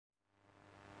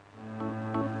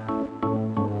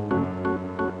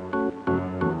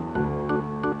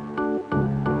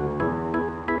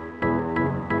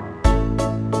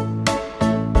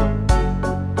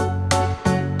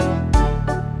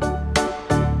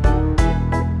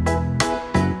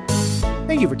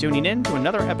Thank you for tuning in to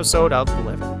another episode of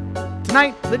Blivin.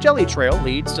 Tonight, the Jelly Trail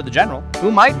leads to the General, who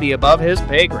might be above his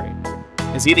pay grade.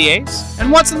 Is he the ace?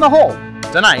 And what's in the hole?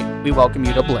 Tonight, we welcome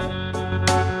you to Blivin.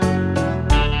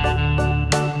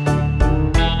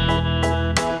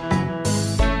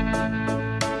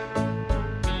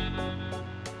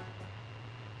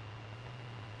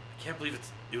 I can't believe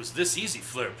it was this easy,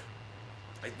 Flurp.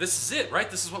 Like, this is it, right?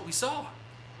 This is what we saw.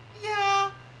 Yeah,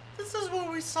 this is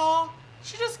what we saw.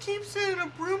 She just keeps it in a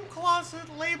broom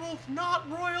closet labeled not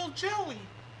royal jelly.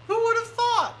 Who would have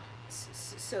thought?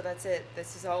 So that's it.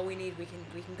 This is all we need. We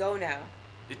can go now.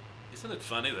 Isn't it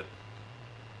funny that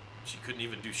she couldn't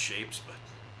even do shapes, but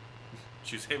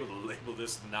she was able to label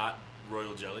this not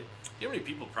royal jelly? You know how many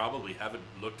people probably haven't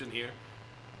looked in here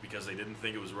because they didn't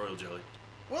think it was royal jelly?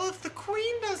 Well, if the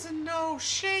queen doesn't know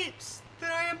shapes,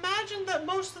 then I imagine that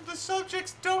most of the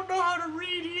subjects don't know how to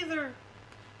read either.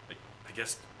 I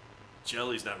guess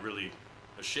jelly's not really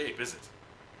a shape, is it?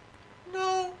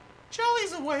 No,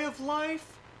 jelly's a way of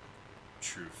life.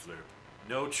 True, Flurp.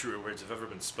 No truer words have ever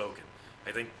been spoken.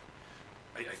 I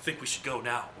think we should go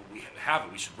now. We have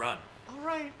it. We should run. All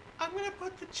right, I'm gonna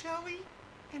put the jelly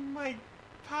in my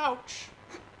pouch.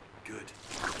 Good.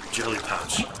 Jelly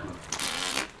pouch.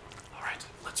 All right,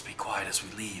 let's be quiet as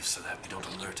we leave so that we don't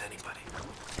alert anybody.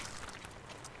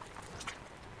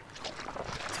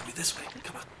 Tell me this way.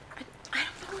 Come on. I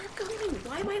don't know where I'm going.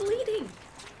 Why am I leading?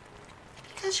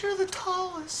 Because you're the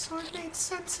tallest, so it made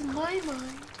sense in my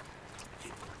mind.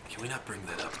 Can we not bring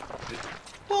that up?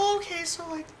 Well, okay, so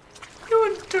like, you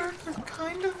and Dirk are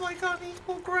kind of like on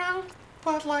equal ground,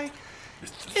 but like,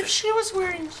 if she was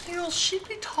wearing heels, she'd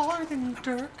be taller than you,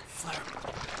 Dirk. Flurp,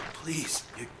 please.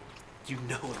 You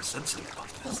know I'm sensitive about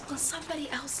this. Will somebody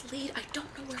else lead? I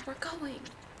don't know where we're going.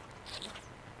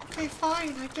 Okay,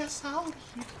 fine, I guess I'll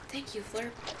lead. Thank you,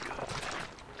 Flurp.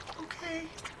 Okay.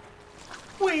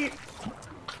 Wait,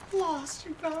 I'm lost,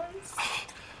 you guys. Oh,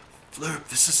 Flurp,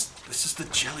 this is the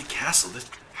Jelly Castle.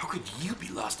 How could you be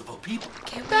lost of all people?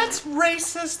 That's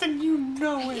racist, and you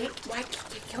know it. Why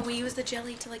can we use the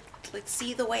jelly to like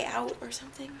see the way out or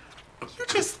something? You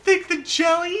just think the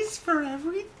jelly's for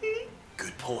everything?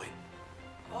 Good point.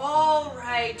 All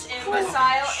right,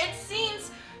 imbecile. It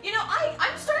seems,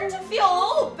 I'm starting to feel a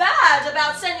little bad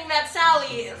about sending that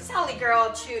Sally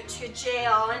girl to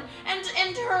jail and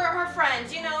her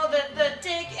friends, the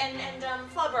Dick and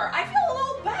Flubber. I feel a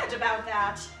little bad about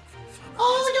that.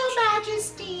 Oh, Your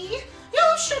Majesty,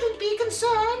 you shouldn't be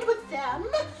concerned with them.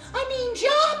 I mean,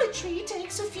 geometry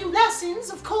takes a few lessons,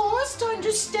 of course, to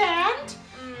understand.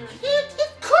 It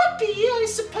could be, I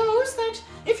suppose, that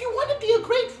if you want to be a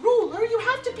great ruler, you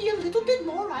have to be a little bit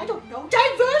more,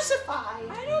 diversified.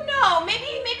 I don't know.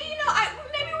 Maybe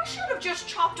we should have just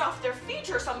chopped off their feet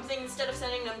or something instead of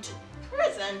sending them to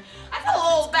prison. I feel a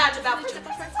little bad about prison.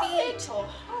 That's a little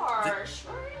harsh,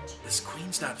 right? This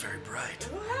queen's not very bright.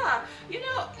 Yeah.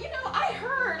 I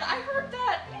heard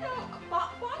that,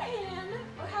 Bonahan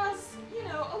has,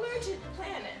 alerted the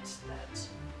planet that...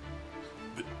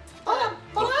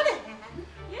 Bonahan?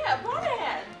 Yeah,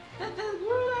 Bonahan. The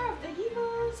ruler of the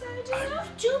evil side,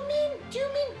 Do you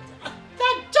mean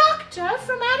that doctor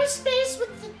from outer space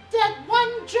with that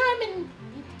one German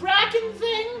bracken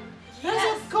thing?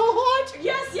 Yes. As a cohort?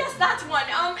 Yes, that one.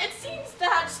 It seems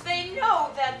that they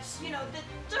know that,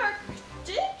 the dark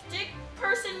dick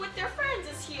person with their friends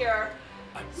is here.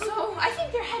 So I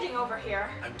think they're heading over here.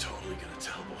 I'm totally gonna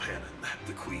tell Bohannon that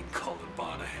the queen called him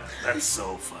Bonahan. That's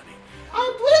so funny. I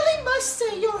really must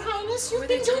say, Your Highness, you've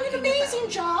been doing an amazing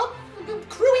job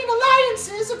crewing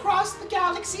alliances across the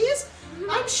galaxies.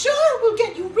 I'm sure we'll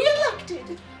get you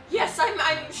reelected. Yes,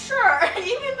 I'm sure.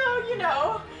 Even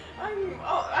though,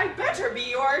 I better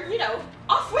be, or,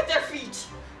 off with their feet.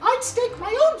 I'd stake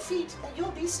my own feet that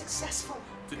you'll be successful.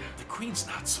 The queen's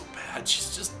not so bad.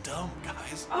 She's just dumb,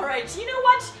 guys. All right, you know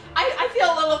what? I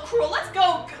feel a little cruel. Let's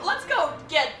go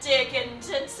get Dick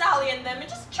and Sally and them and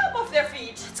just chop off their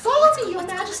feet. Follow me, Your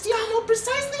Majesty. I know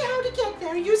precisely how to get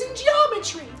there using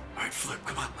geometry. All right, Flip,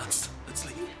 come on. Let's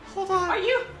leave. Hold on. Are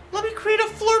you? Let me create a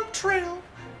Flurp trail.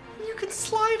 You can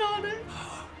slide on it.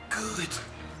 Oh, good.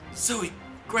 Zoe,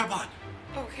 grab on.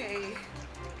 Okay.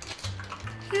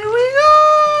 Here we go!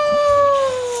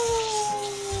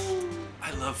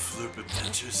 I love Flurp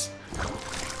adventures.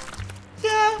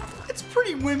 Yeah, it's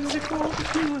pretty whimsical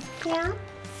to do with Flurp.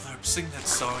 Flurp, sing that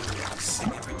song you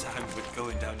sing every time we're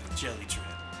going down to the Jelly Trail.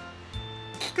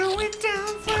 Going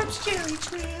down Flurp's Jelly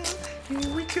Trail.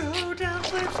 Here we go down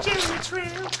Flurp's Jelly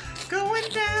Trail. Going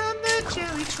down the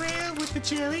jelly trail with the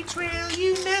jelly trail,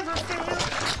 you never fail.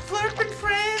 Flirp and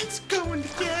friends going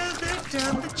together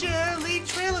down the jelly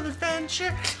trail of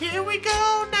adventure. Here we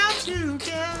go now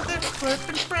together. Flirp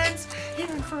and friends, here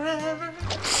and forever.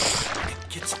 It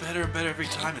gets better and better every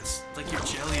time. It's like your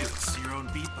jelly is your own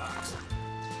beatbox.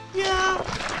 Yeah,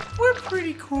 we're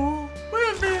pretty cool.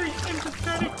 We're a very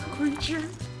empathetic creature.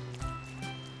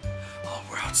 Oh,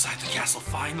 we're outside the castle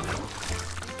finally.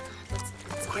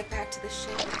 Let's get back to the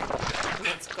ship.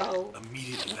 Let's go.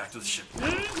 Immediately back to the ship.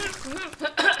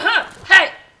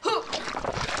 Hey,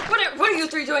 what are you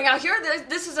three doing out here?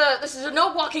 This is a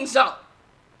no walking zone.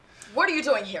 What are you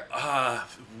doing here?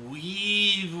 We're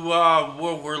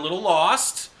a little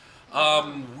lost.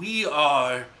 We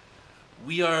are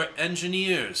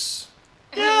engineers.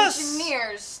 Yes.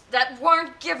 Engineers that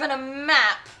weren't given a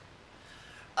map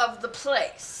of the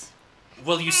place.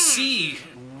 Well, you see,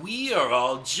 we are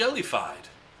all jellified.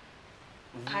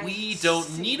 We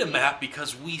don't need a map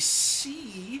because we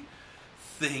see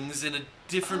things in a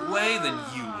different way than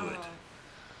you would.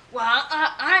 Well,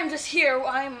 I'm just here.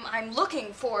 I'm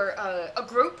looking for a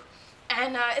group,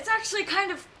 and it's actually kind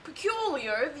of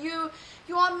peculiar. You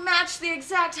all match the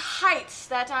exact heights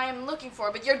that I am looking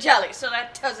for, but you're jelly, so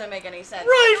that doesn't make any sense.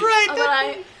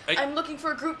 Right. But I'm looking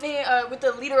for a group with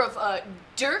the leader of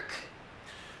Dirk.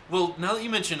 Well, now that you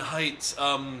mention heights,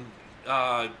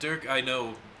 Dirk, I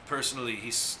know personally.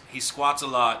 He squats a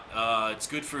lot. It's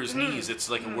good for his knees. It's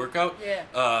like a workout.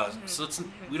 Yeah. So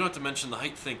we don't have to mention the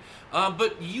height thing.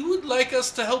 But you would like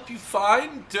us to help you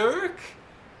find Dirk?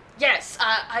 Yes,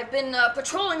 I've been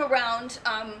patrolling around.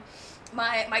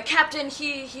 My captain,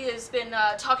 he has been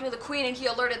talking to the queen, and he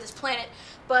alerted this planet.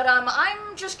 But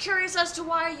I'm just curious as to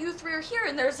why you three are here,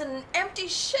 and there's an empty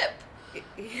ship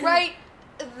right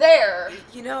there.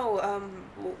 You know,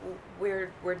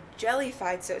 we're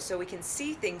jellified, so we can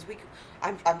see things.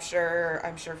 I'm sure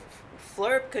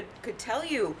Flurp could tell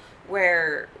you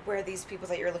where these people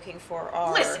that you're looking for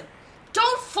are. Listen,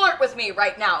 don't flirt with me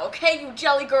right now, okay, you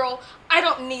jelly girl? I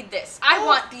don't need this. I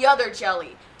want the other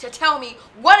jelly to tell me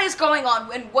what is going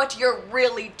on and what you're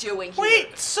really doing here.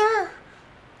 Wait, sir.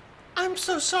 I'm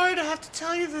so sorry to have to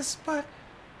tell you this, but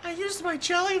I used my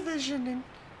jelly vision, and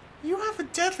you have a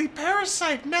deadly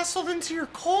parasite nestled into your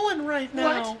colon right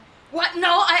now. What?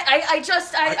 No,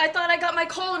 I thought I got my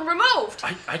colon removed.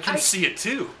 I can see it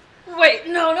too. Wait,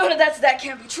 no, that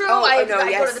can't be true. I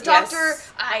go to the doctor.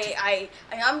 Yes.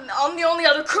 I'm the only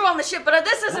other crew on the ship, but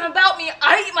this isn't about me.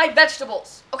 I eat my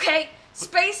vegetables, okay?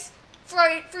 Space,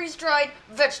 freeze-dried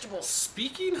vegetables.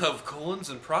 Speaking of colons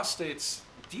and prostates,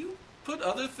 do you put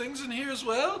other things in here as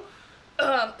well?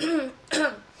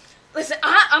 Listen,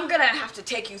 I'm gonna have to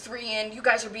take you three in. You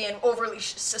guys are being overly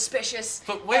suspicious.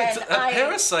 But wait, a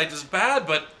parasite is bad,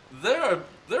 but there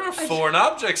are foreign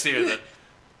objects here that...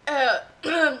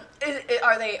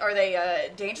 Are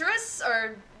they dangerous?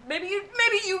 Or maybe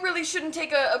you really shouldn't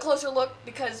take a closer look,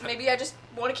 because maybe I just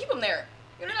want to keep them there.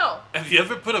 You don't know. Have you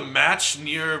ever put a match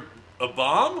near a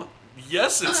bomb?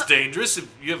 Yes, it's dangerous if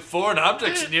you have foreign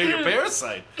objects near your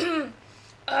parasite.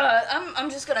 I'm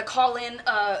just gonna call in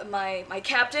my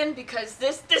captain, because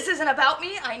this isn't about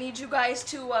me. I need you guys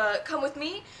to come with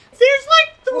me. There's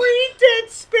like 3 dead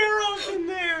sparrows in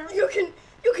there.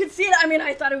 You can see it. I mean,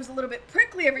 I thought it was a little bit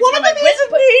prickly every One time of them I went, has a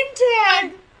but name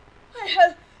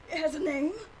tag. it has a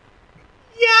name.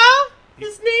 Yeah,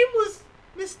 his name was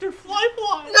Mr.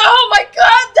 Flyfly. Oh my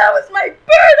God, that was my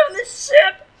bird on the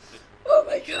ship. Oh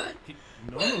my God.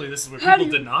 Normally, this is where How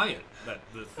people do you- deny it, that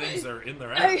the things are in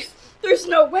their ass. There's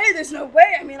no way.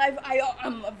 I mean,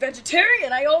 I'm a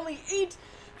vegetarian. I only eat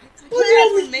Well,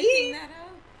 plants. making that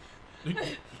up.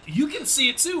 You can see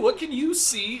it too. What can you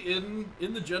see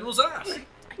in the general's ass?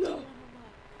 No,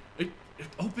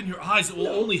 Open your eyes. It will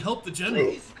only help the general.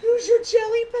 please. Use your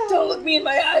jelly powder. Don't look me in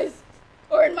my eyes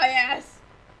or in my ass.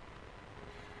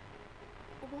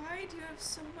 Why do you have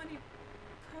so many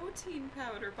protein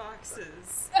powder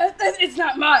boxes? It's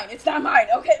not mine.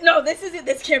 Okay, no, this isn't.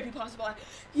 This can't be possible.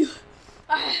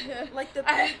 Like the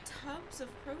big tubs of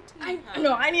protein powder.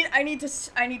 No, I need to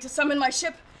summon my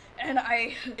ship, and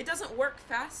It doesn't work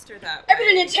faster that way. I've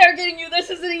been interrogating you. This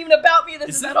isn't even about me.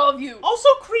 This is about all of you. Also,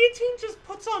 creatine just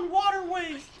puts on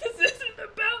waterways. This isn't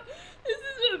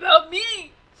about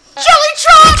me. Jelly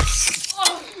traps!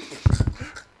 Oh.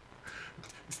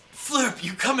 Flurp,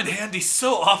 you come in handy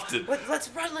so often. Let's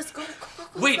run. Let's go.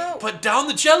 Wait, go. but down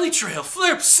the jelly trail.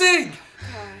 Flurp, sing!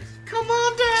 Come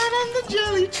on down on the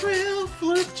jelly trail.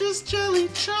 Flurp just jelly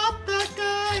chop that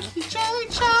guy. He jelly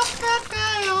chopped that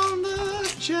guy on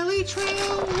the jelly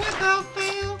trail without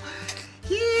fail.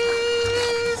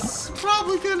 He's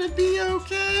probably gonna be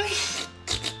okay.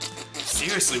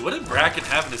 Seriously, what did Bracken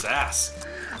have in his ass?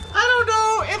 I don't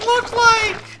know. It looked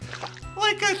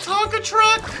like a Tonka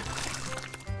truck.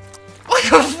 Like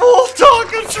a full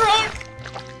Tonka truck.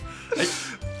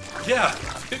 Yeah.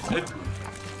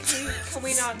 Can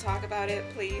we not talk about it,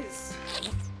 please?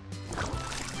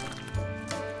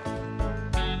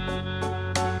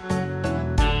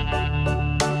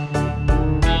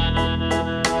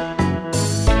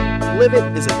 Live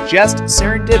It is a Just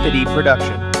Serendipity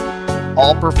production.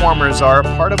 All performers are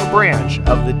part of a branch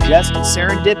of the Just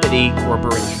Serendipity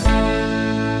Corporation.